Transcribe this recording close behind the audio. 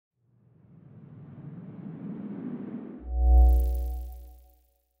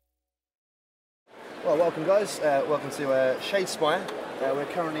Well, welcome guys, welcome to Shadespire. We're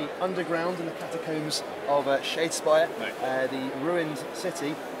currently underground in the catacombs of Shadespire, the ruined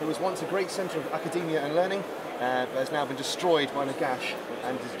city. It was once a great centre of academia and learning, but has now been destroyed by Nagash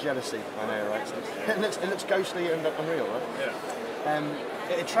and his jealousy. I know, right? It looks ghostly and unreal, right? Yeah.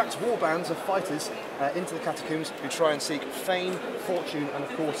 It attracts war bands of fighters into the catacombs who try and seek fame, fortune and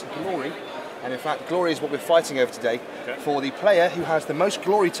of course glory. And in fact, glory is what we're fighting over today. Okay. For the player who has the most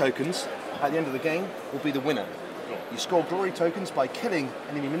glory tokens at the end of the game will be the winner. Cool. You score glory tokens by killing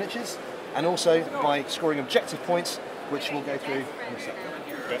enemy miniatures and also by scoring objective points, which we'll go through in a second.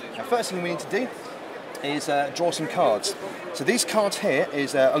 Okay. Now, first thing we need to do is draw some cards. So these cards here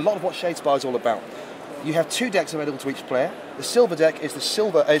is a lot of what Shadespire is all about. You have two decks available to each player. The silver deck is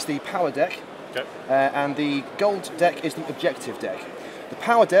the power deck, okay. And the gold deck is the objective deck. The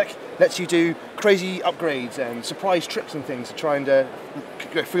power deck lets you do crazy upgrades and surprise trips and things to try and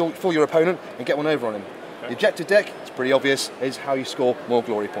fool your opponent and get one over on him. Okay. The objective deck, it's pretty obvious, is how you score more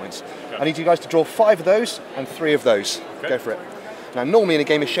glory points. Okay. I need you guys to draw 5 of those and 3 of those. Okay. Go for it. Now, normally in a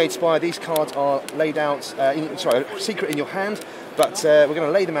game of Shadespire, these cards are laid out, secret in your hand, but we're going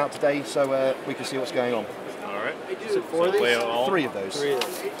to lay them out today so we can see what's going on. Alright. So 4 of these? 3 of those. 3 of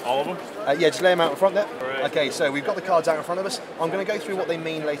those. All of them? Yeah, just lay them out in front there. Right. Okay, so we've got the cards out in front of us. I'm going to go through what they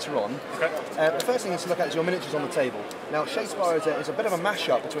mean later on. Okay. The first thing you need to look at is your miniatures on the table. Now, Shadespire is a bit of a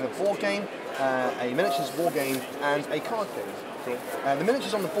mashup between a board game, a miniatures war game, and a card game. Cool. The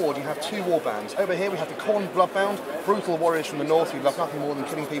miniatures on the board, you have 2 war bands. Over here we have the Khorne Bloodbound, brutal warriors from the north who love nothing more than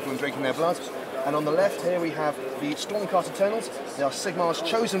killing people and drinking their blood. And on the left here we have the Stormcast Eternals. They are Sigmar's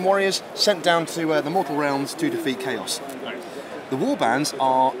chosen warriors sent down to the mortal realms to defeat chaos. Nice. The warbands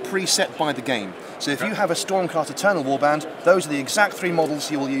are preset by the game. So if you have a Stormcast Eternal warband, those are the exact 3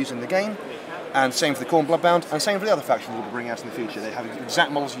 models you will use in the game. And same for the Khorne Bloodbound, and same for the other factions we'll bring out in the future. They have the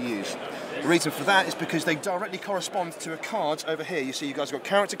exact models you use. The reason for that is because they directly correspond to a card over here. You see you guys have got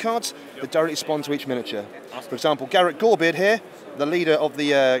character cards that directly respond to each miniature. For example, Garrett Gorebeard here, the leader of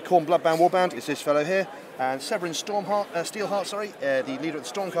the Khorne Bloodbound warband, is this fellow here. And Severin Steelheart, the leader of the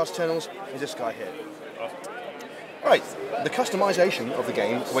Stormcast Eternals, is this guy here. Right, the customization of the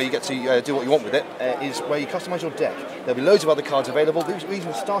game, where you get to do what you want with it, is where you customize your deck. There'll be loads of other cards available. These are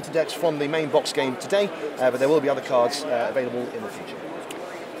the starter decks from the main box game today, but there will be other cards available in the future.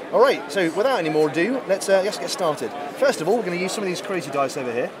 Alright, so without any more ado, let's get started. First of all, we're going to use some of these crazy dice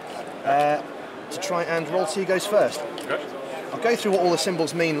over here to try and roll see who goes first. Okay. I'll go through what all the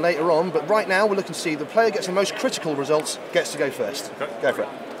symbols mean later on, but right now we're looking to see the player gets the most critical results, gets to go first. Okay. Go for it.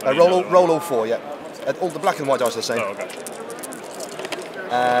 Roll all 4, yeah. All the black and white dice are the same. Oh,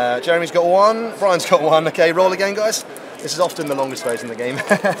 okay. Jeremy's got 1, Brian's got 1. Okay, roll again, guys. This is often the longest phase in the game.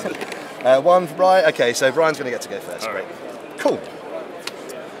 1 for Brian. Okay, so Brian's going to get to go first. Great. Cool.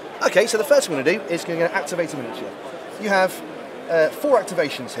 Okay, so the first thing we're going to do is going to activate a miniature. You have 4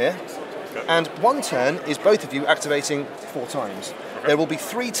 activations here, and 1 turn is both of you activating 4 times. Okay. There will be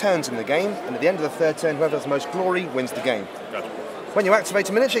 3 turns in the game, and at the end of the 3rd turn, whoever has the most glory wins the game. Gotcha. When you activate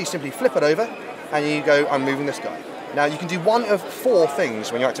a miniature, you simply flip it over, and you go, I'm moving this guy. Now, you can do 1 of 4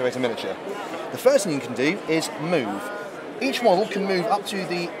 things when you activate a miniature. The first thing you can do is move. Each model can move up to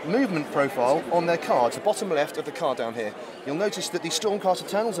the movement profile on their cards, the bottom left of the card down here. You'll notice that the Stormcast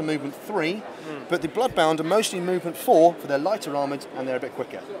Eternals are movement 3, but the Bloodbound are mostly movement 4 for their lighter armoured and they're a bit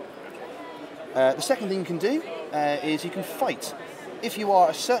quicker. The second thing you can do is you can fight. If you are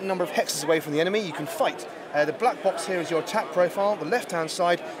a certain number of hexes away from the enemy, you can fight. The black box here is your attack profile. The left-hand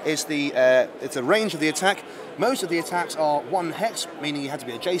side is it's the range of the attack. Most of the attacks are 1 hex, meaning you have to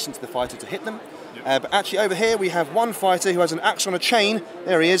be adjacent to the fighter to hit them. But actually over here we have 1 fighter who has an axe on a chain,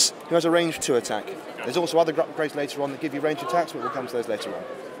 there he is, who has a range 2 attack. There's also other upgrades later on that give you range attacks, but we'll come to those later on.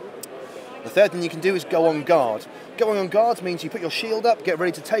 The third thing you can do is go on guard. Going on guard means you put your shield up, get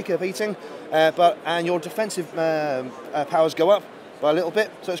ready to take a beating, and your defensive powers go up by a little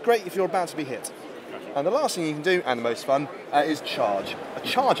bit, so it's great if you're about to be hit. And the last thing you can do, and the most fun, is charge. A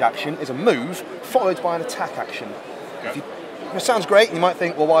charge action is a move followed by an attack action. It sounds great, and you might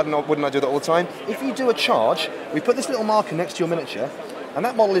think, well, wouldn't I do that all the time? If you do a charge, we put this little marker next to your miniature, and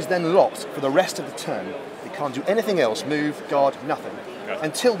that model is then locked for the rest of the turn. It can't do anything else, move, guard, nothing. Okay.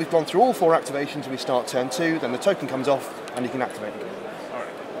 Until we've gone through all 4 activations and we start turn 2, then the token comes off, and you can activate again. All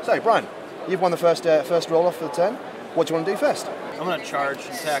right. So, Brian, you've won the first roll off for the turn. What do you want to do first? I'm going to charge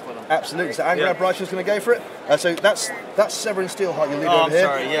and attack with him. Absolutely. So Angrab Bryce's going to go for it. So that's Severin Steelheart, your leader over here.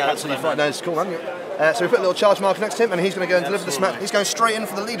 Sorry, yeah. Absolutely fine. No, it's cool, man. So we put a little charge marker next to him, and he's going to go and deliver the smack. He's going straight in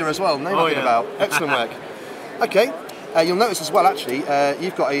for the leader as well. No mucking about. Excellent work. Okay. You'll notice as well, actually,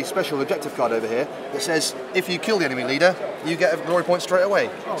 you've got a special objective card over here that says if you kill the enemy leader, you get a glory point straight away.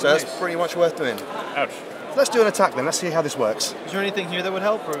 So nice. That's pretty much worth doing. Ouch. Let's do an attack then. Let's see how this works. Is there anything here that would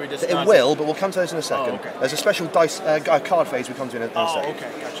help, or we just? It will, but we'll come to those in a second. Oh, okay. There's a special dice card phase we come to in a second. Oh,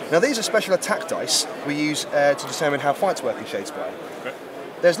 okay, gotcha. Now these are special attack dice we use to determine how fights work in Shadespire. Okay.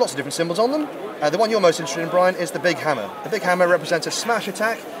 There's lots of different symbols on them. The one you're most interested in, Brian, is the big hammer. The big hammer represents a smash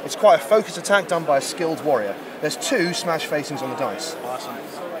attack. It's quite a focused attack done by a skilled warrior. There's 2 smash facings on the dice. Awesome.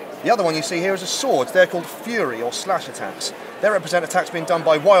 The other one you see here is a sword. They're called fury or slash attacks. They represent attacks being done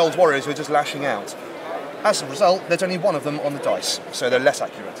by wild warriors who are just lashing out. As a result, there's only one of them on the dice, so they're less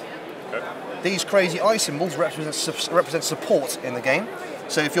accurate. Okay. These crazy eye symbols represent support in the game.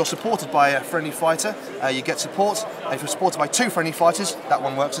 So if you're supported by a friendly fighter, you get support. And if you're supported by 2 friendly fighters, that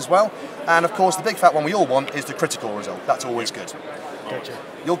one works as well. And of course, the big fat one we all want is the critical result. That's always good. Gotcha.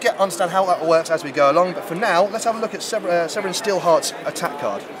 You'll understand how that works as we go along, but for now, let's have a look at Severin Steelheart's attack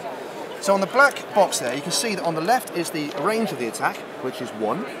card. So on the black box there, you can see that on the left is the range of the attack, which is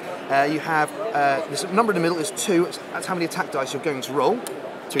 1. You have this number in the middle is 2. That's how many attack dice you're going to roll.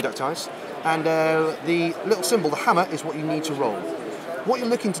 2 attack dice. And the little symbol, the hammer, is what you need to roll. What you're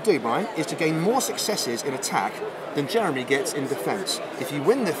looking to do, Brian, is to gain more successes in attack than Jeremy gets in defence. If you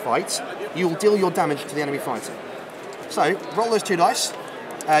win the fight, you will deal your damage to the enemy fighter. So roll those 2 dice.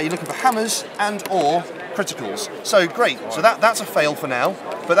 You're looking for hammers and or criticals. So great. So that's a fail for now,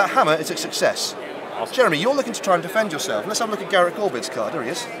 but that hammer is a success. Awesome. Jeremy, you're looking to try and defend yourself. Let's have a look at Garrett Gorbid's card. There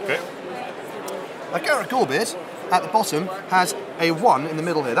he is. Okay. Now Garrett Gorbid, at the bottom, has a 1 in the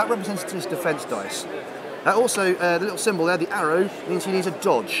middle here. That represents his defence dice. Also, the little symbol there, the arrow, means he needs a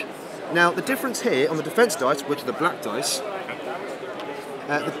dodge. Now, the difference here on the defence dice, which are the black dice,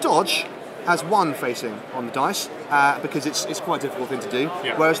 the dodge has 1 facing on the dice, because it's quite a difficult thing to do,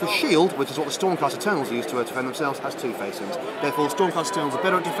 whereas the shield, which is what the Stormcast Eternals use to defend themselves, has 2 facings. Therefore, Stormcast Eternals are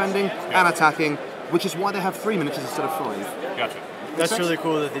better at defending and attacking, which is why they have 3 miniatures instead of 5. Gotcha. That's really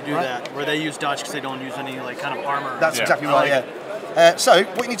cool that they do that, where they use dodge because they don't use any kind of armor. That's exactly right, so,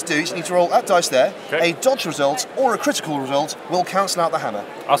 what you need to do is you need to roll that dice there. Okay. A dodge result or a critical result will cancel out the hammer.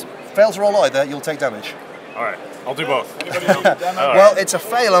 Awesome. Fail to roll either, you'll take damage. Alright, I'll do both. Well, it's a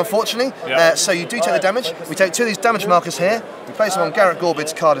fail, unfortunately. So you do take the damage. We take 2 of these damage markers here. We place them on Garrett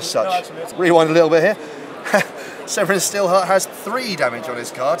Gorbid's card as such. Rewind a little bit here. Severin Steelheart has 3 damage on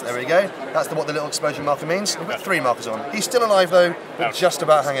his card. There we go. That's what the little explosion marker means. We've got 3 markers on. He's still alive though, but just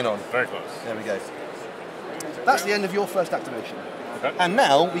about hanging on. Very close. There we go. That's the end of your first activation. Okay. And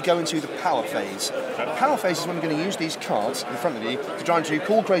now we go into the power phase. Okay. The power phase is when we're going to use these cards in front of you to try and do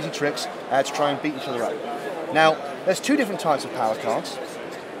cool, crazy tricks to try and beat each other up. Now, there's 2 different types of power cards,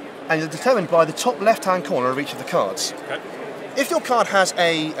 and they're determined by the top left-hand corner of each of the cards. Okay. If your card has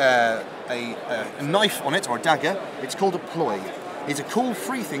a knife on it, or a dagger, it's called a ploy. These are cool,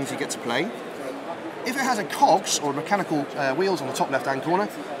 free things you get to play. If it has a cogs, or mechanical wheels on the top left-hand corner,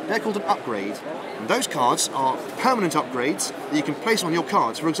 they're called an upgrade. And those cards are permanent upgrades that you can place on your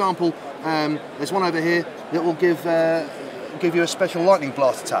cards. For example, there's one over here that will give you a special lightning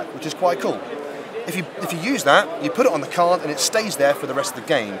blast attack, which is quite cool. If you use that, you put it on the card and it stays there for the rest of the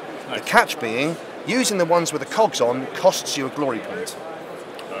game. Nice. The catch being, using the ones with the cogs on costs you a glory point.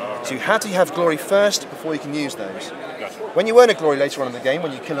 So you had to have glory first before you can use those. Gotcha. When you earn a glory later on in the game,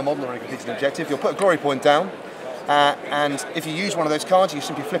 when you kill a model or complete an objective, you'll put a glory point down, and if you use one of those cards, you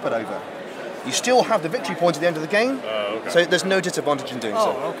simply flip it over. You still have the victory point at the end of the game, so there's no disadvantage in doing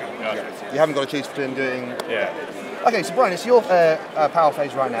so. Okay. Yeah. You haven't got to choose between doing... Okay, so Brian, it's your power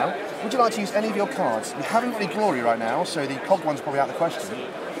phase right now. Would you like to use any of your cards? You haven't got any glory right now, so the cog one's probably out of the question.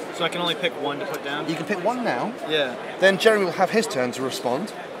 So I can only pick 1 to put down? You can pick 1 now. Yeah. Then Jeremy will have his turn to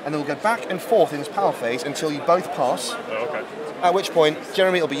respond, and then we'll go back and forth in his power phase until you both pass. Okay. At which point,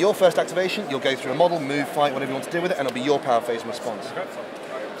 Jeremy, it'll be your first activation. You'll go through a model, move, fight, whatever you want to do with it, and it'll be your power phase response. Okay.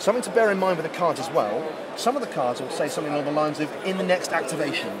 Something to bear in mind with the cards as well, some of the cards will say something along the lines of, in the next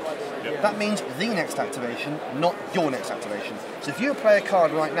activation. Yep. That means the next activation, not your next activation. So if you play a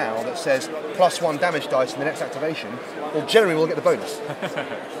card right now that says +1 damage dice in the next activation, well, Jeremy will get the bonus.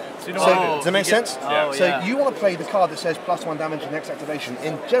 So does that make sense? So you want to play the card that says +1 damage in the next activation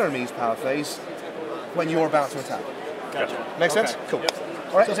in Jeremy's power phase when you're about to attack. Gotcha. Make sense? Cool.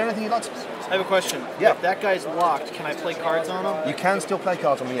 All right, is there anything you'd like to... I have a question. Yeah. If that guy's locked, can I play cards on him? You can still play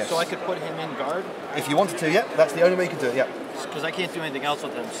cards on him, yes. So I could put him in guard? If you wanted to, yeah. That's the only way you can do it, yeah. Because I can't do anything else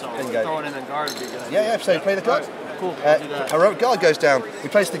with him, so throwing him in guard would be good. Yeah, so play the card. Right, cool, do that. Heroic guard goes down. We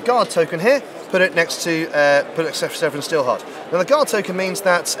place the guard token here, put it next to Severin Steelheart. Now the guard token means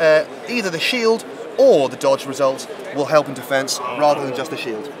that either the shield or the dodge result will help in defense rather than just the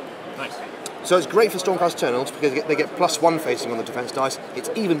shield. Nice. So it's great for Stormcast Eternals because they get +1 facing on the defense dice. It's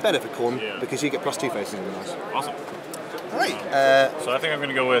even better for Khorne because you get +2 facing on the dice. Awesome. Right. So I think I'm going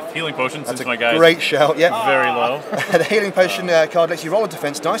to go with Healing Potion since my guy's great shout, yeah. very low. The Healing Potion card lets you roll a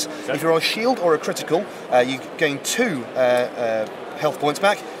defense dice. Okay. If you roll a shield or a critical, you gain 2 health points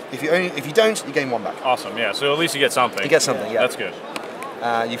back. If you don't, you gain 1 back. Awesome, yeah. So at least you get something. You get something, yeah. That's good.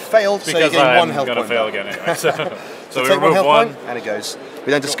 You failed, so you gain 1 health point. Because I'm going to fail again anyway. So we take 1 remove health 1. Point, and it goes.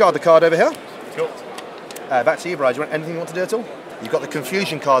 We then discard the card over here. Cool. Back to you, Brian. Do you want anything you want to do at all? You've got the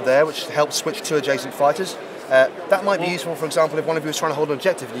Confusion card there, which helps switch 2 adjacent fighters. That might be useful, for example, if one of you is trying to hold an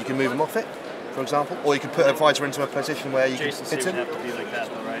objective and you can move them off it, for example. Or you could put a fighter into a position where you can hit him. Have to be like that,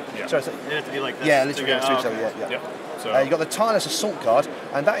 though, right? Yeah. Sorry, They have to be like that. yeah, literally against each other, yeah. So You've got the Tireless Assault card,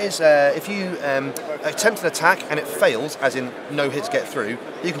 and that is if you attempt an attack and it fails, as in no hits get through,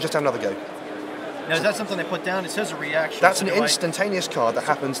 you can just have another go. Now, is that something they put down? It says a reaction. That's an instantaneous card that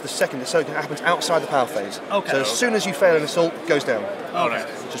happens the second, so it happens outside the power phase. Okay. So as soon as you fail an assault, it goes down. Okay.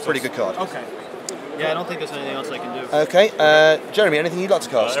 Which is a pretty good card. Okay. Yeah, I don't think there's anything else I can do. Okay, Jeremy, anything you'd like to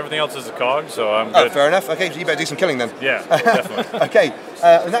cast? everything else is a cog, so I'm Oh, good. fair enough. Okay, so you better do some killing then. Yeah, definitely. Okay,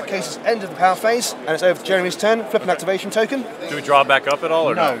 in that case, it's end of the power phase, and it's over to Jeremy's turn. Flip an activation token. Do we draw back up at all,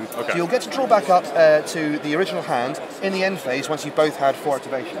 or no? Okay. So you'll get to draw back up to the original hand in the end phase once you've both had 4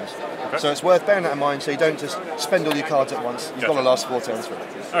 activations. Okay. So it's worth bearing that in mind so you don't just spend all your cards at once. You've got to last 4 turns for it.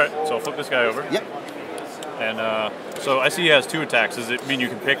 Alright, so I'll flip this guy over. Yep. And so I see he has 2 attacks. Does it mean you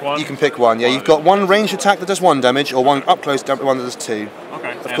can pick one? You can pick one, yeah. You've got 1 ranged attack that does 1 damage, or 1 up close one that does 2.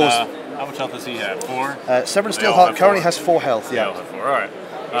 Okay. Of course. How much health does he have? 4? Severin They all Steelheart have currently 4. has 4 health, They yeah. all have 4. Alright.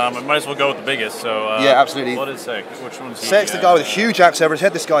 I might as well go with the biggest, so... yeah, absolutely. What is Sek? Which one's he? Sek's the guy with a huge axe over his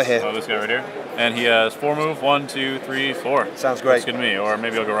head, this guy here. Oh, this guy right here. And he has 4 move. 1, 2, 3, 4. Sounds great. That's good to me. Or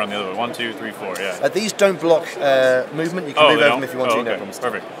maybe I'll go around the other way. 1, 2, 3, 4, yeah. These don't block movement. You can move over them if you want to, no problem.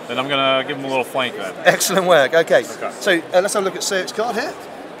 Perfect. Then I'm going to give him a little flank then. Excellent work, okay. So let's have a look at Sayek's card here.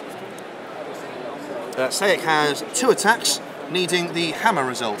 Sayek has 2 attacks, needing the hammer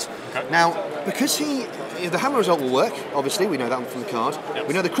result. Okay. Now, because the hammer result will work, obviously, we know that from the card. Yep.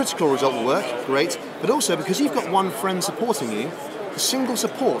 We know the critical result will work, great. But also, because you've got 1 friend supporting you, the single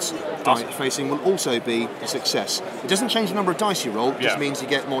support die facing will also be a success. It doesn't change the number of dice you roll, it just means you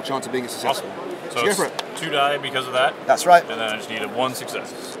get more chance of being successful. Awesome. So go for it. 2 die because of that. That's right. And then I just needed 1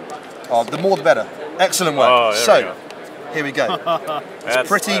 success. Oh, the more the better. Excellent work. Oh, there Here we go. That's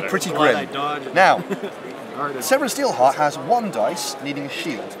pretty grim. Now, Severin Steelheart has 1 dice, needing a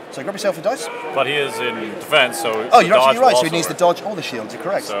shield. So grab yourself a dice. But he is in defense, so Oh, you're absolutely right. So he he needs the dodge or the shield. You're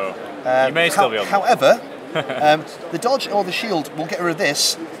correct. So you may still be able to. However, the dodge or the shield will get rid of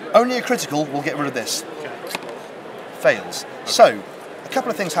this. Only a critical will get rid of this. Fails. Okay. So a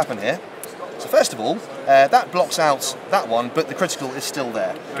couple of things happen here. So first of all, that blocks out that one, but the critical is still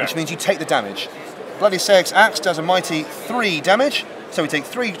there, which means you take the damage. Bloody Sayek's axe does a mighty 3 damage. So we take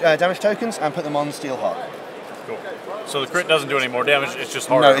 3 damage tokens and put them on Steelheart. Cool. So the crit doesn't do any more damage, it's just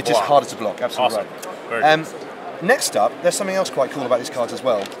harder to block. No, it's just harder to block, absolutely awesome. right. Very good. Next up, there's something else quite cool about these cards as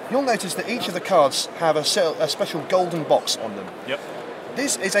well. You'll notice that each of the cards have a special golden box on them. Yep.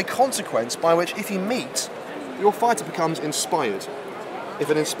 This is a consequence by which if you meet, your fighter becomes inspired. If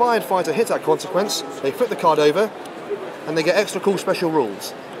an inspired fighter hits that consequence, they flip the card over and they get extra cool special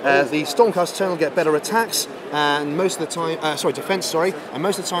rules. The Stormcast Eternal get better attacks, and most of the time, defense, and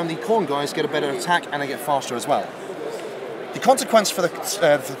most of the time the Khorne guys get a better attack and they get faster as well. The consequence for the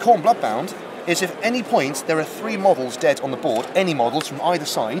Khorne Bloodbound is if at any point there are 3 models dead on the board, any models from either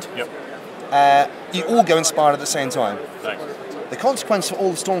side, you all go inspired at the same time. Thanks. The consequence for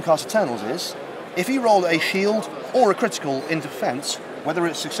all the Stormcast Eternals is, if you roll a shield or a critical in defense, whether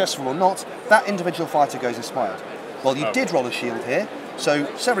it's successful or not, that individual fighter goes inspired. Well, you did roll a shield here, so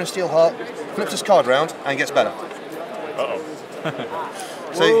Severin Steelheart flips his card round and gets better.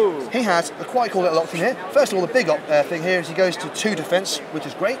 So he has a quite cool little option here. First of all, the big thing here is he goes to 2 defense, which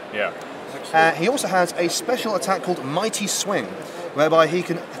is great. Yeah. He also has a special attack called Mighty Swing, whereby he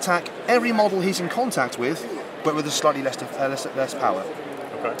can attack every model he's in contact with, but with a slightly less power,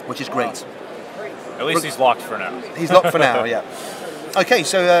 which is great. At least he's locked for now. He's locked for now, yeah. Okay,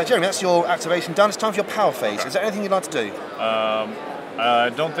 so Jeremy, that's your activation done. It's time for your power phase. Is there anything you'd like to do? I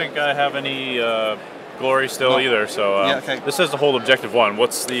don't think I have any glory still either, so this says to hold objective 1.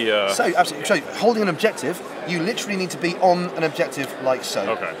 What's the... So, absolutely. So, holding an objective, you literally need to be on an objective like so.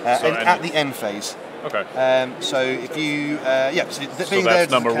 Okay. At the end phase. Okay. So if you, so being that's there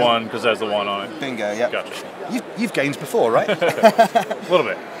number 1 because there's the 1 on it. Bingo, yeah. Gotcha. You've gamed before, right? A little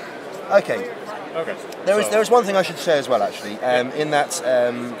bit. Okay. Okay. There is one thing I should say as well, actually, in that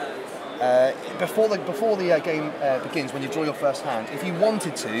before the game begins, when you draw your first hand, if you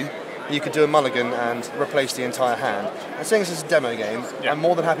wanted to, you could do a mulligan and replace the entire hand. And seeing as it's a demo game, I'm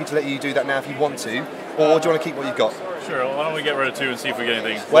more than happy to let you do that now if you want to, or do you want to keep what you've got? Sure, well, why don't we get rid of 2 and see if we get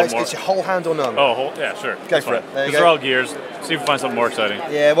anything Well, more. it's your whole hand or none. Oh, yeah, sure. Go for it. Because they're all gears. See if we find something more exciting.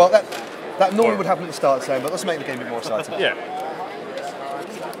 Yeah, well, that normally would happen at the start, so, but let's make the game a bit more exciting. Yeah.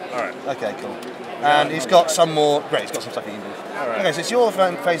 All right. Okay, cool. And he's got some more. Great, he's got some stuff he can do. All right. Okay, so it's your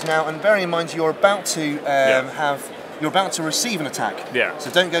phase now, and bearing in mind you're about to you're about to receive an attack. Yeah. So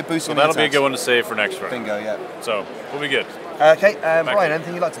don't go boosting. So that'll be a good one to save for next round. Bingo, yeah. So we'll be good. Okay, Brian,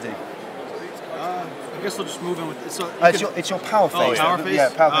 anything you'd like to do? I guess we'll just move in with it. So it's your power phase. Oh, power phase? Yeah,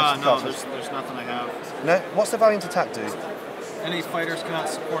 power phase. No, there's nothing I have. No? What's the valiant attack do? Any fighters cannot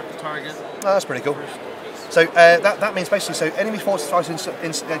support the target. Oh, that's pretty cool. So that means basically, so enemy forces fighters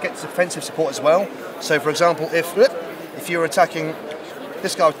get defensive support as well. So for example, if you're attacking,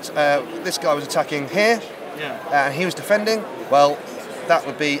 this guy was attacking here, and he was defending, well, that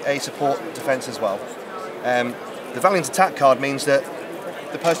would be a support defense as well. The valiant attack card means that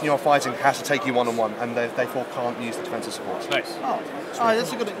the person you're fighting has to take you one-on-one, and they therefore can't use the defensive support. Nice. Oh,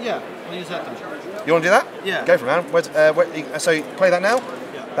 that's a good. Yeah, I'll use that then. You want to do that? Yeah. Go for it, man. So play that now.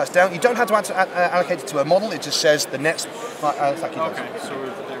 Yeah. That's down. You don't have to allocate it to a model. It just says the next attack you do. Okay, so we're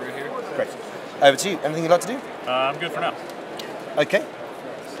right here. Great. Over to you. Anything you'd like to do? I'm good for now. Okay.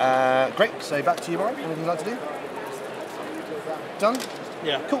 Great. So back to you, Brian. Anything you'd like to do? Done?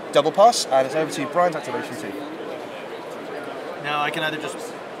 Yeah. Cool. Double pass, and it's over to you, Brian's activation 2. Now I can either just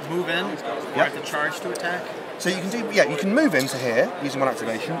move in, or I have to charge to attack. So you can you can move into here using one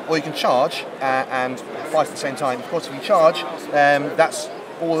activation, or you can charge and fight at the same time. Of course, if you charge, that's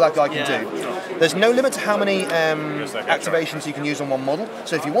all that guy can do. Sure. There's no limit to how many activations you can use on one model.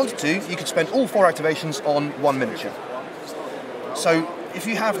 So if you wanted to, you could spend all 4 activations on one miniature. So if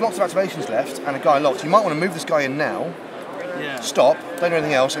you have lots of activations left and a guy locked, you might want to move this guy in now, stop, don't do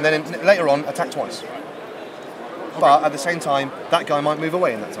anything else, and then later on attack twice. Okay. But at the same time, that guy might move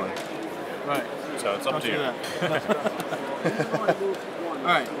away in that time. Right. So it's up to you.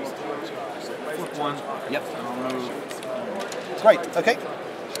 Alright. Flip 1. Yep. I'll move. Great, okay.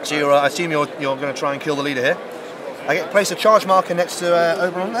 So I assume you're going to try and kill the leader here. Okay, place a charge marker next to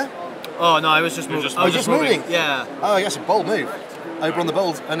Oberon there. Oh no, I was just moving. I was just moving? Yeah. Oh yes, a bold move. Oberon the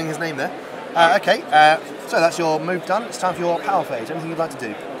Bold, earning his name there. Okay, so that's your move done. It's time for your power phase. Anything you'd like to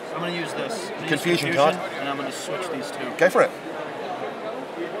do? I'm going to use this. Confusion card. And I'm going to switch these 2. Go for it.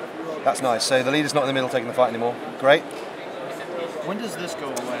 That's nice. So the leader's not in the middle taking the fight anymore. Great. When does this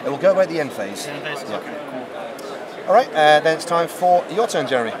go away? It will go away at the end phase. End phase? Yeah. Okay, cool. All right, then it's time for your turn,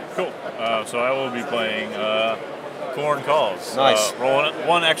 Jeremy. Cool. So I will be playing Corn Calls. Nice. Rolling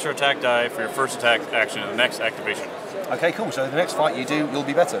 1 extra attack die for your first attack action in the next activation. Okay, cool. So the next fight you do, you'll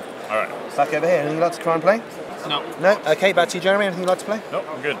be better. All right. Back over here. Anything you'd like to try and play? No. No? Okay, back to you, Jeremy. Anything you'd like to play? Nope,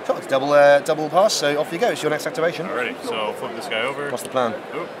 I'm good. Cool. It's double pass, so off you go. It's your next activation. Alrighty, so flip this guy over. What's the plan?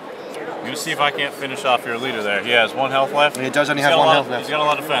 Oop. I'm going to see if I can't finish off your leader there. He has 1 health left. He does only have 1 health left. He's got a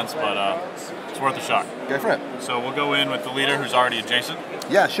lot of defense, but it's worth a shot. Go for it. So we'll go in with the leader who's already adjacent.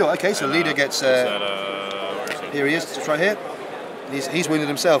 Yeah, sure. Okay, so the leader gets... where is he? Here he is, just right here. He's wounded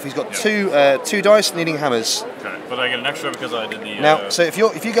himself. He's got two dice needing hammers. Okay, but I get an extra because I did the... Now, so if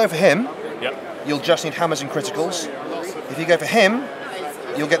you go for him, yep. You'll just need hammers and criticals. If you go for him,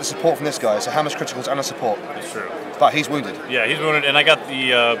 you'll get the support from this guy. So hammers, criticals, and a support. That's true. But he's wounded. Yeah, he's wounded, and I got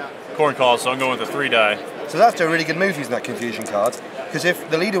the Corn Calls, so I'm going with the 3 die. So that's a really good move using that confusion card. Because if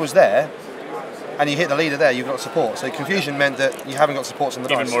the leader was there, and you hit the leader there, you've got support. So confusion meant that you haven't got supports on the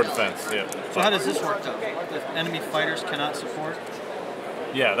dice. Even more defense, yeah. So how does this work, though? If enemy fighters cannot support?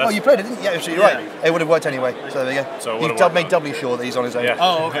 Yeah, that's... Oh, you played it, didn't you? Yeah, so you're right. It would have worked anyway. So there you go. So you've made doubly sure that he's on his own. Yeah.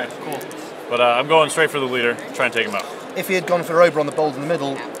 Oh, okay, cool. But I'm going straight for the leader, try and take him out. If he had gone for Oberon the Bold in the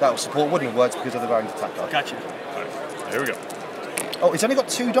middle, that support wouldn't have worked because of the valiant attack card. Gotcha. All right, here we go. Oh, he's only got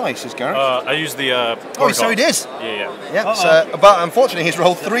 2 dice, is Garrett? I used the so it is. Yeah. So, but unfortunately, he's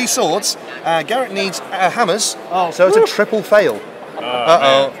rolled 3 swords. Garrett needs hammers, so it's a triple fail.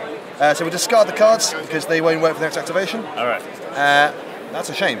 So we discard the cards because they won't work for the next activation. All right. That's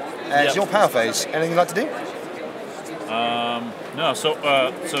a shame. It's your power phase. Anything you'd like to do? No. So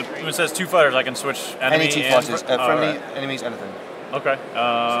when it says 2 fighters, I can switch enemy. Any 2 fighters, friendly, enemies, anything. Okay.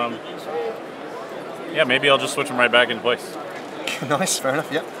 Yeah, maybe I'll just switch them right back into place. Nice, fair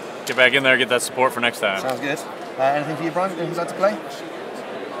enough, yep. Get back in there, get that support for next time. Sounds good. Anything for you, Brian? Anything you'd like to play?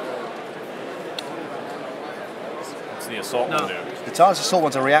 What's the assault one do? The Tar's assault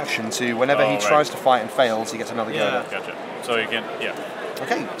one's a reaction to whenever he tries to fight and fails, he gets another go at it. Gotcha. So you can,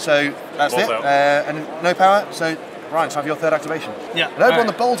 Okay, so that's Bolt it. out. And no power, so Brian, it's time for your 3rd activation. Yeah. And Oberon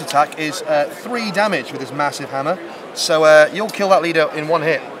the Bolt attack is 3 damage with his massive hammer, so you'll kill that leader in 1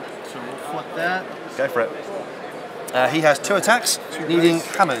 hit. So that. Go for it. He has 2 attacks, needing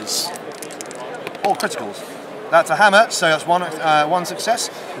hammers. Or criticals. That's a hammer, so that's one success.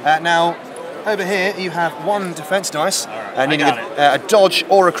 Now, over here you have 1 defense dice, needing a dodge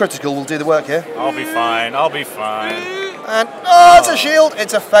or a critical will do the work here. I'll be fine. I'll be fine. And it's a shield.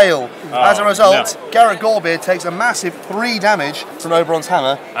 It's a fail. As a result, Garrett Gorebeard takes a massive 3 damage from Oberon's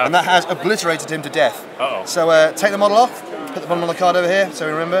hammer, and that has obliterated him to death. So take the model off. Put the model on the card over here, so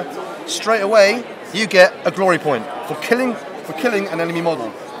we remember. Straight away, you get a glory point for killing an enemy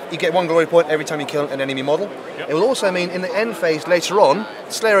model. You get 1 glory point every time you kill an enemy model. It will also mean in the end phase later on,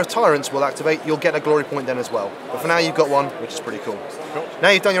 Slayer of Tyrants will activate, you'll get a glory point then as well. But for now you've got 1, which is pretty cool. Now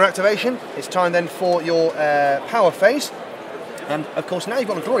you've done your activation, it's time then for your power phase. And of course now you've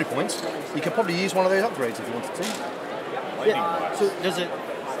got a glory point, you could probably use one of those upgrades if you wanted to. Yeah. So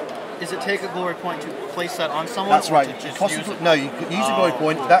does it take a glory point to place that on someone? That's right. No, you could use a glory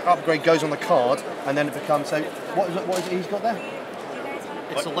point, that upgrade goes on the card, and then it becomes, so what is it he's got there?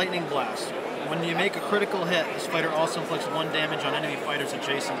 It's a lightning blast. When you make a critical hit, this fighter also inflicts 1 damage on enemy fighters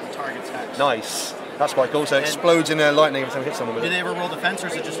adjacent to the target's hex. Nice. That's quite cool. So it explodes in lightning every time you hit someone with it. Do they ever roll defense, or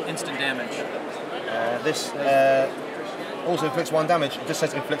is it just instant damage? This also inflicts 1 damage. It just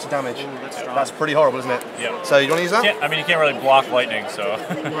says inflicts damage. Ooh, that's strong. That's pretty horrible, isn't it? Yeah. So you want to use that? I mean, you can't really block lightning, so.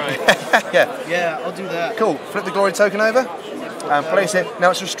 Right. Yeah. Yeah, I'll do that. Cool. Flip the glory token over and place it.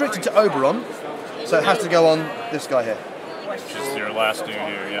 Now it's restricted to Oberon, so it has to go on this guy here. Just your last dude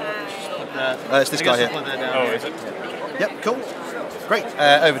here, yeah. It's this guy here. Oh, is it? Yep, cool. Great.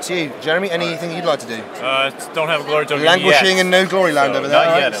 Over to you, Jeremy. Anything you'd like to do? Don't have a glory token Languishing yet. in no glory land over there.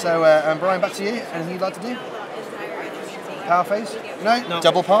 Not yet. So, Brian, back to you. Anything you'd like to do? Power phase? No.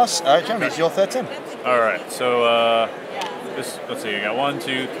 Double pass. All right, Jeremy, it's your third turn. All right. So, let's see. I got 1,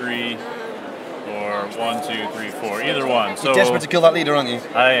 2, 3, 4. 1, 2, 3, 4. Either one. So you're desperate to kill that leader, aren't you?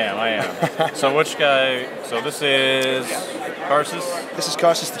 I am. So which guy? So this is Karsus. This is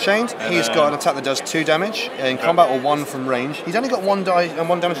Karsus the Chained. He's got an attack that does 2 damage in combat or 1 from range. He's only got 1 die and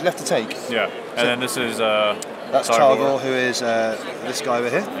 1 damage left to take. Yeah. And then this is that's Targor, who is this guy over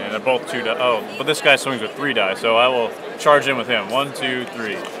here. Yeah, they're both 2 die. Oh, but this guy swings with 3 die, so I will charge in with him. 1, 2,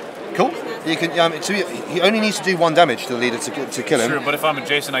 3. Cool. You can. So he only needs to do 1 damage to the leader to kill him. True, but if I'm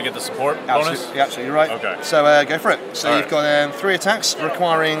adjacent, I get the support bonus. You're absolutely right. Okay. So go for it. So you've got 3 attacks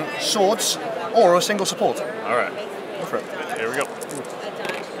requiring swords or a single support. All right. Go for it. Here we go.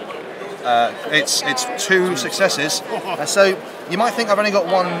 It's 2 successes. So you might think I've only got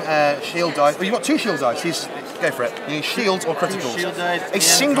 1 shield die. Well, you've got 2 shield dice. Go for it. You need shields or criticals. Shield dice a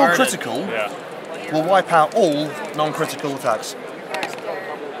single guarded. critical will wipe out all non-critical attacks.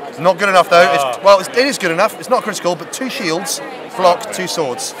 It's not good enough though. It is good enough. It's not critical, but 2 shields block 2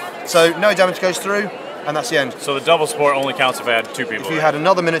 swords. So no damage goes through, and that's the end. So the double support only counts if I had 2 people. If you had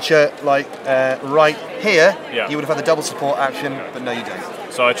another miniature like right here, you would have had the double support action, but no, you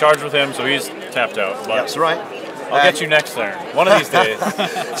don't. So I charge with him, so he's tapped out. But that's right. I'll get you next turn. One of these days.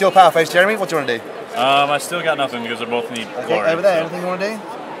 It's your power phase, Jeremy. What do you want to do? I still got nothing because they both need glory. Over there, anything you want to do?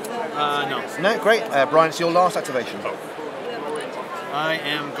 No. No, great. Brian, it's your last activation. I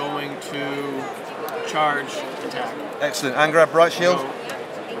am going to charge attack. Excellent. And grab Bright Shield. So,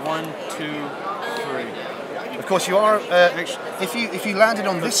 1, 2, 3. Of course, you are. If you landed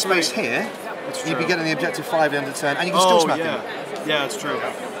on this space here, you'd be getting the objective 5 end of turn, and you can still smack him. Yeah, that's true.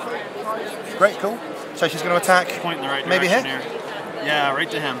 Great, cool. So she's going to attack. Point in the right maybe here. Yeah, right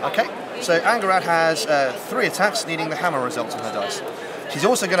to him. Okay. So Angarad has 3 attacks, needing the hammer results on her dice. She's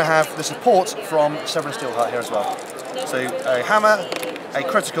also going to have the support from Severin Steelheart here as well. So a hammer, a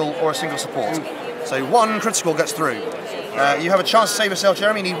critical, or a single support. So 1 critical gets through. You have a chance to save yourself,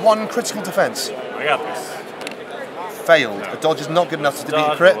 Jeremy. You need 1 critical defense. I got this. Failed. The dodge is not good enough to beat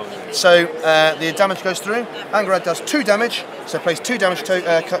a crit. So the damage goes through. Angarad does 2 damage. So place 2 damage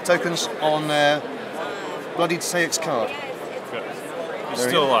tokens on Bloody Saix card. Good. He's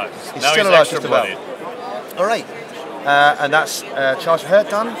still alive. He's now still he's alive, extra just about. bloodied. All right. And that's charge for hurt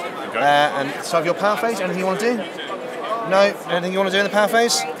done. Okay. And it's time for your power phase. Anything you want to do? No. Anything you want to do in the power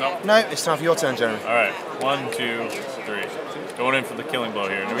phase? No. It's time for your turn, Jeremy. All right. 1, 2, 3. Going in for the killing blow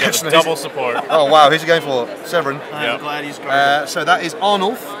here. We got the double support. Oh wow, who's he going for? Severin. I'm glad he's guarded. So that is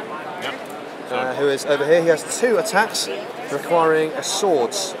Arnulf, who is over here. He has 2 attacks requiring a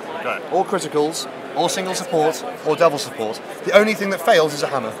swords, or criticals, or single support, or double support. The only thing that fails is a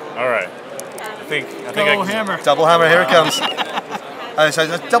hammer. All right. I think hammer. Double hammer, here it comes. So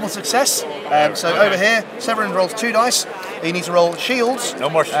that's double success. So over here, Severin rolls 2 dice. He needs to roll shields. No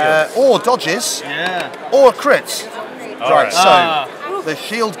more shields. Or dodges. Yeah. Or crits. Right. So the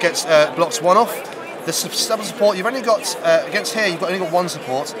shield gets blocks 1 off. The double support, you've only got, against here, you've only got one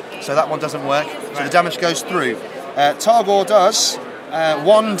support, so that one doesn't work, so the damage goes through. Targor does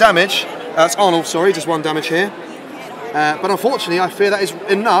 1 damage, that's Arnold, sorry, just 1 damage here. But unfortunately, I fear that is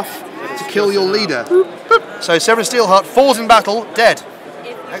enough to kill your leader. So Severin Steelheart falls in battle, dead.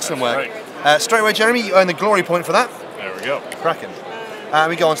 Excellent work. Straight away, Jeremy, you earn the glory point for that. There we go. Cracking.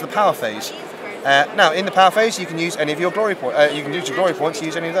 We go on to the power phase. Now, in the power phase, you can use any of your glory points. You can use your glory points to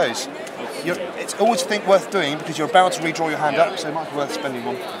use any of those. It's always worth doing because you're about to redraw your hand up, so it might be worth spending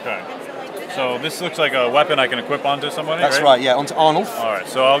one. Okay. So this looks like a weapon I can equip onto somebody, That's right, yeah, onto Arnold. All right,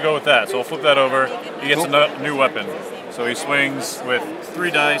 so I'll go with that. So I'll flip that over. He gets a new weapon. So he swings with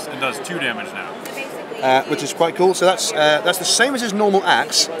 3 dice and does 2 damage now. Which is quite cool. So that's the same as his normal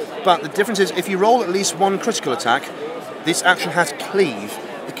axe, but the difference is if you roll at least 1 critical attack, this action has cleave.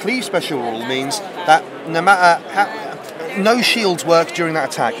 The cleave special rule means that no matter no shields work during that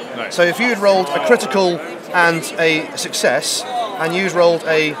attack. Nice. So if you had rolled a critical and a success, and you'd rolled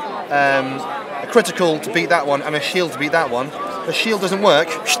a critical to beat that one and a shield to beat that one, the shield doesn't work,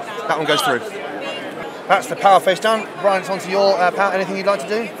 that one goes through. That's the power face down. Brian, it's on to your power. Anything you'd like to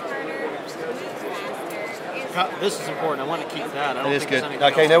do? This is important. I want to keep that. I don't it is think good.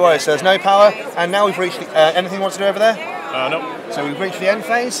 Okay, no worries. So there's no power, and now we've reached anything you want to do over there? No. So we've reached the end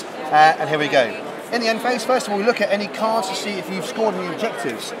phase, and here we go. In the end phase, first of all, we look at any cards to see if you've scored any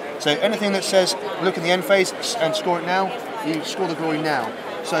objectives. So anything that says look at the end phase and score it now, you score the glory now.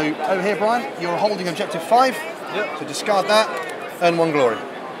 So over here, Brian, you're holding objective 5. Yep. So discard that, earn 1 glory.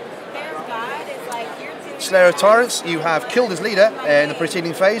 Slayer of Tyrants, you have killed his leader in the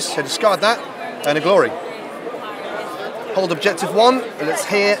preceding phase, so discard that, earn a glory. Hold objective 1, it's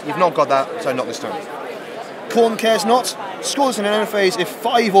here, you've not got that, so not this time. Khorne cares not. Score this in an end phase if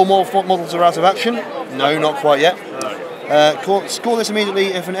 5 or more models are out of action. No, not quite yet. Score this immediately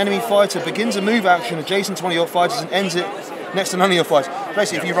if an enemy fighter begins a move action adjacent to one of your fighters and ends it next to none of your fighters.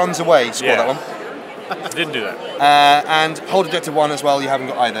 Basically, if he runs away, score that one. Didn't do that. And hold objective 1 as well, you haven't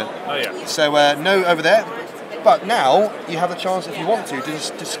got either. Oh, yeah. So no over there. But now you have the chance, if you want to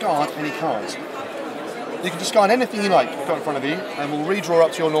discard any cards. You can discard anything you like you've got in front of you, and we'll redraw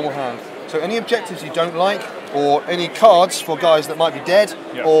up to your normal hand. So any objectives you don't like, or any cards for guys that might be dead,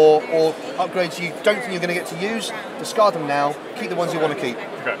 or upgrades you don't think you're going to get to use, discard them now, keep the ones you want to keep.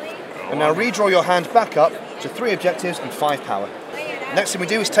 Okay. And now redraw your hand back up to 3 objectives and 5 power. Next thing we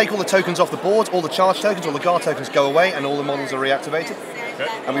do is take all the tokens off the board, all the charge tokens, all the guard tokens go away, and all the models are reactivated. Okay.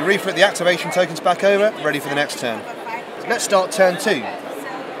 And we refit the activation tokens back over, ready for the next turn. Let's start turn 2.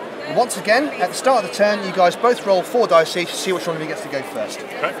 Once again, at the start of the turn, you guys both roll 4 dice each to see which one of you gets to go first.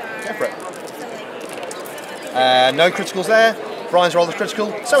 Okay. Go for it. No criticals there. Brian's rolled the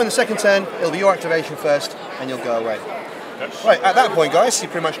critical. So in the second turn, it'll be your activation first, and you'll go away. Okay. Right, at that point, guys, you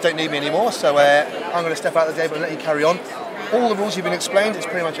pretty much don't need me anymore, so I'm going to step out of the table and let you carry on. All the rules you've been explained, it's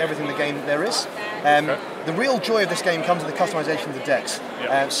pretty much everything in the game that there is. The real joy of this game comes with the customization of the decks.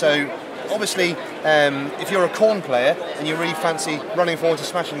 So obviously, if you're a Khorne player and you really fancy running forward and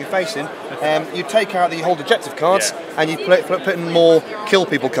smashing your face in, you take out the hold objective cards and you put in more kill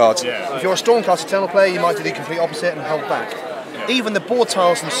people cards. If you're a Stormcast Eternal player, you might do the complete opposite and hold back. Even the board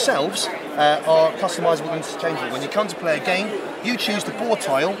tiles themselves are customizable and interchangeable. When you come to play a game, you choose the board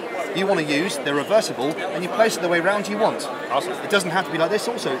tile you want to use, they're reversible, and you place it the way round you want. Awesome. It doesn't have to be like this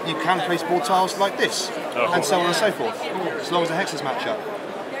also. You can place board tiles like this, and so on and so forth, as long as the hexes match up.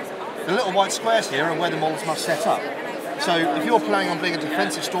 The little white squares here are where the models must set up. So if you're planning on being a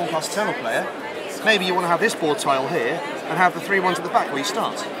defensive Stormcast Eternal player, maybe you want to have this board tile here, and have the 3 ones at the back where you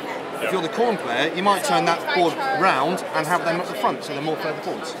start. If you're the Khorne player, you might turn that board round and have them at the front, so they're more further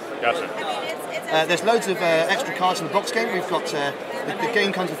boards. Gotcha. There's loads of extra cards in the box game. We've got the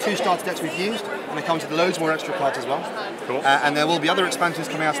game comes with 2 starter decks we've used, and it comes with loads more extra cards as well. Cool. And there will be other expansions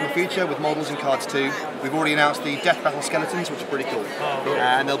coming out in the future with models and cards too. We've already announced the Death Battle Skeletons, which are pretty cool.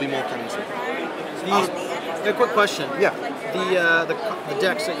 And there'll be more coming soon. A quick question. Yeah. The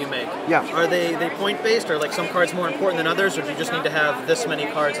decks that you make. Yeah. Are they point based? Are like some cards more important than others, or do you just need to have this many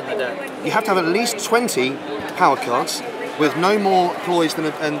cards in the deck? You have to have at least 20 power cards with no more ploys than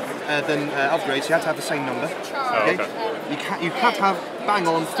upgrades. You have to have the same number. Okay. You have to have bang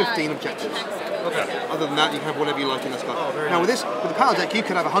on 15 objectives. Okay. Other than that, you can have whatever you like in this card. Now with the power deck, you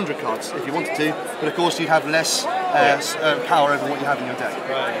could have 100 cards if you wanted to, but of course you'd have less power over what you have in your deck.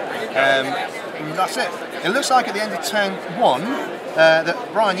 Right. That's it. It looks like at the end of turn 1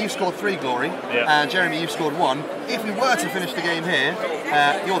 that Brian, you've scored 3 glory, and Jeremy, you've scored 1. If we were to finish the game here,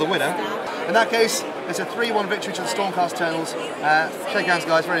 you're the winner. In that case, It's a 3-1 victory to the Stormcast Eternals. Shake hands,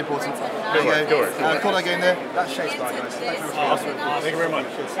 guys. Very important. There you go. Call that game there. That's Shadespire, guys. Thank you very much. Awesome. Thank you very much.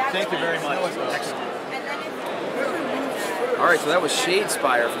 Thank you very much. Excellent. Alright, so that was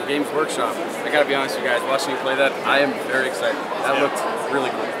Shadespire from Games Workshop. I gotta be honest with you guys, watching you play that, I am very excited. That looked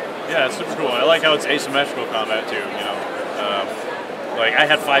really cool. Yeah, it's super cool. I like how it's asymmetrical combat too, you know. Like, I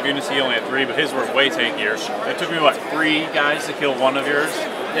had 5 units, he only had 3, but his were way tankier. It took me, what, 3 guys to kill one of yours?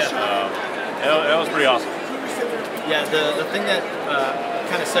 Yeah. That was pretty awesome. Yeah, the thing that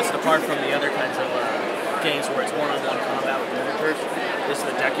kind of sets it apart from the other kinds of games where it's one-on-one combat with miniatures is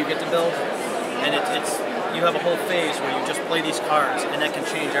the deck you get to build. And it's you have a whole phase where you just play these cards, and that can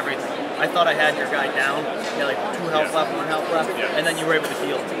change everything. I thought I had your guy down, you had like 2 health left, 1 health left, and then you were able to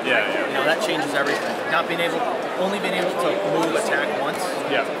heal. Yeah. You know, that changes everything. Only being able to move, attack once.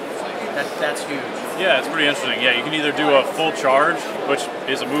 Yeah. That's huge. Yeah, it's pretty interesting. Yeah, you can either do a full charge, which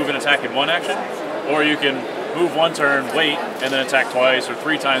is a move and attack in 1 action, or you can move 1 turn, wait, and then attack twice or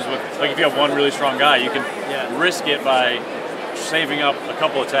 3 times with, like if you have 1 really strong guy, you can risk it by saving up a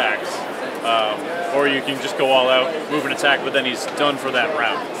couple attacks. Or you can just go all out, move an attack, but then he's done for that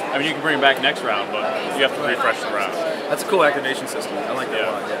round. I mean, you can bring him back next round, but you have to refresh the round. That's a cool activation system. I like that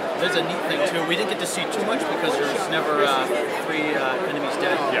a lot. Yeah. There's a neat thing too. We didn't get to see too much because there's never 3 enemies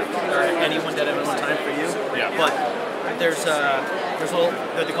dead, or anyone dead at one time for you. Yeah. But there's all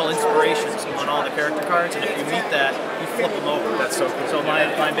what they call inspirations on all the character cards, and if you meet that, you flip them over. That's so cool. So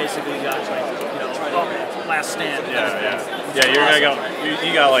mine basically got like, you know, last stand. Yeah. Your guy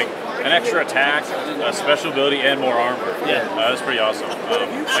you got like an extra attack, a special ability, and more armor. Yeah. That's pretty awesome.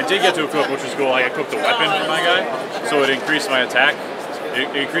 I did get to equip, which was cool. I equipped the weapon for my guy, so it increased my attack. It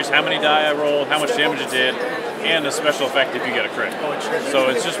increased how many die I rolled, how much damage it did, and the special effect if you get a crit. So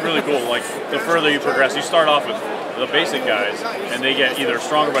it's just really cool. Like, the further you progress, you start off with the basic guys, and they get either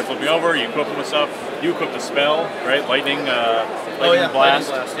stronger by flipping over, you equip them with stuff, you equip the spell, right? Lightning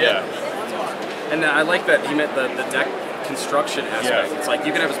blast. Yeah. And I like that he meant the deck construction aspect. Yeah. It's like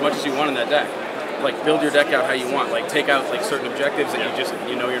you can have as much as you want in that deck. Like, build your deck out how you want. Like, take out like certain objectives that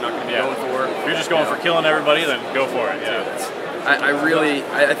you know you're not going to be going for. If you're just going for killing everybody, then go for it. Yeah.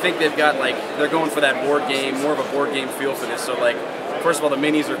 I think they've got, like, they're going for that board game, more of a board game feel for this. So, like, first of all, the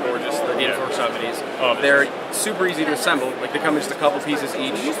minis are gorgeous. The Games Workshop minis. They're super easy to assemble. Like, they come in just a couple pieces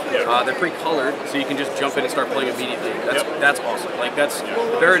each. They're pre-colored, so you can just jump in and start playing immediately. That's awesome. Like, that's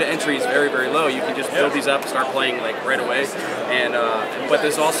the barrier to entry is very, very low. You can just build these up, start playing like right away. And but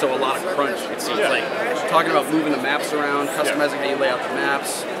there's also a lot of crunch. It seems like talking about moving the maps around, customizing how you lay out the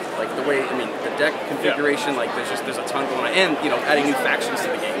maps. Like the way, I mean, the deck configuration, like there's a ton going on, and you know, adding new factions to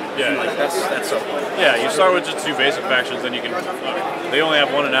the game. Yeah, and, like that's so cool. Yeah, you start with just 2 basic factions, then you can. They only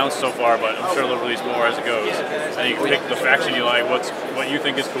have 1 announced so far, but I'm sure they'll release more as it goes. And you can pick the faction you like, what you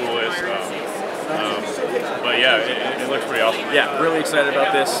think is coolest. But yeah, it looks pretty awesome. Yeah, really excited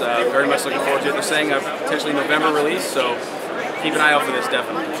about this. Very much looking forward to it. They're saying a potentially November release, so keep an eye out for this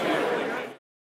definitely.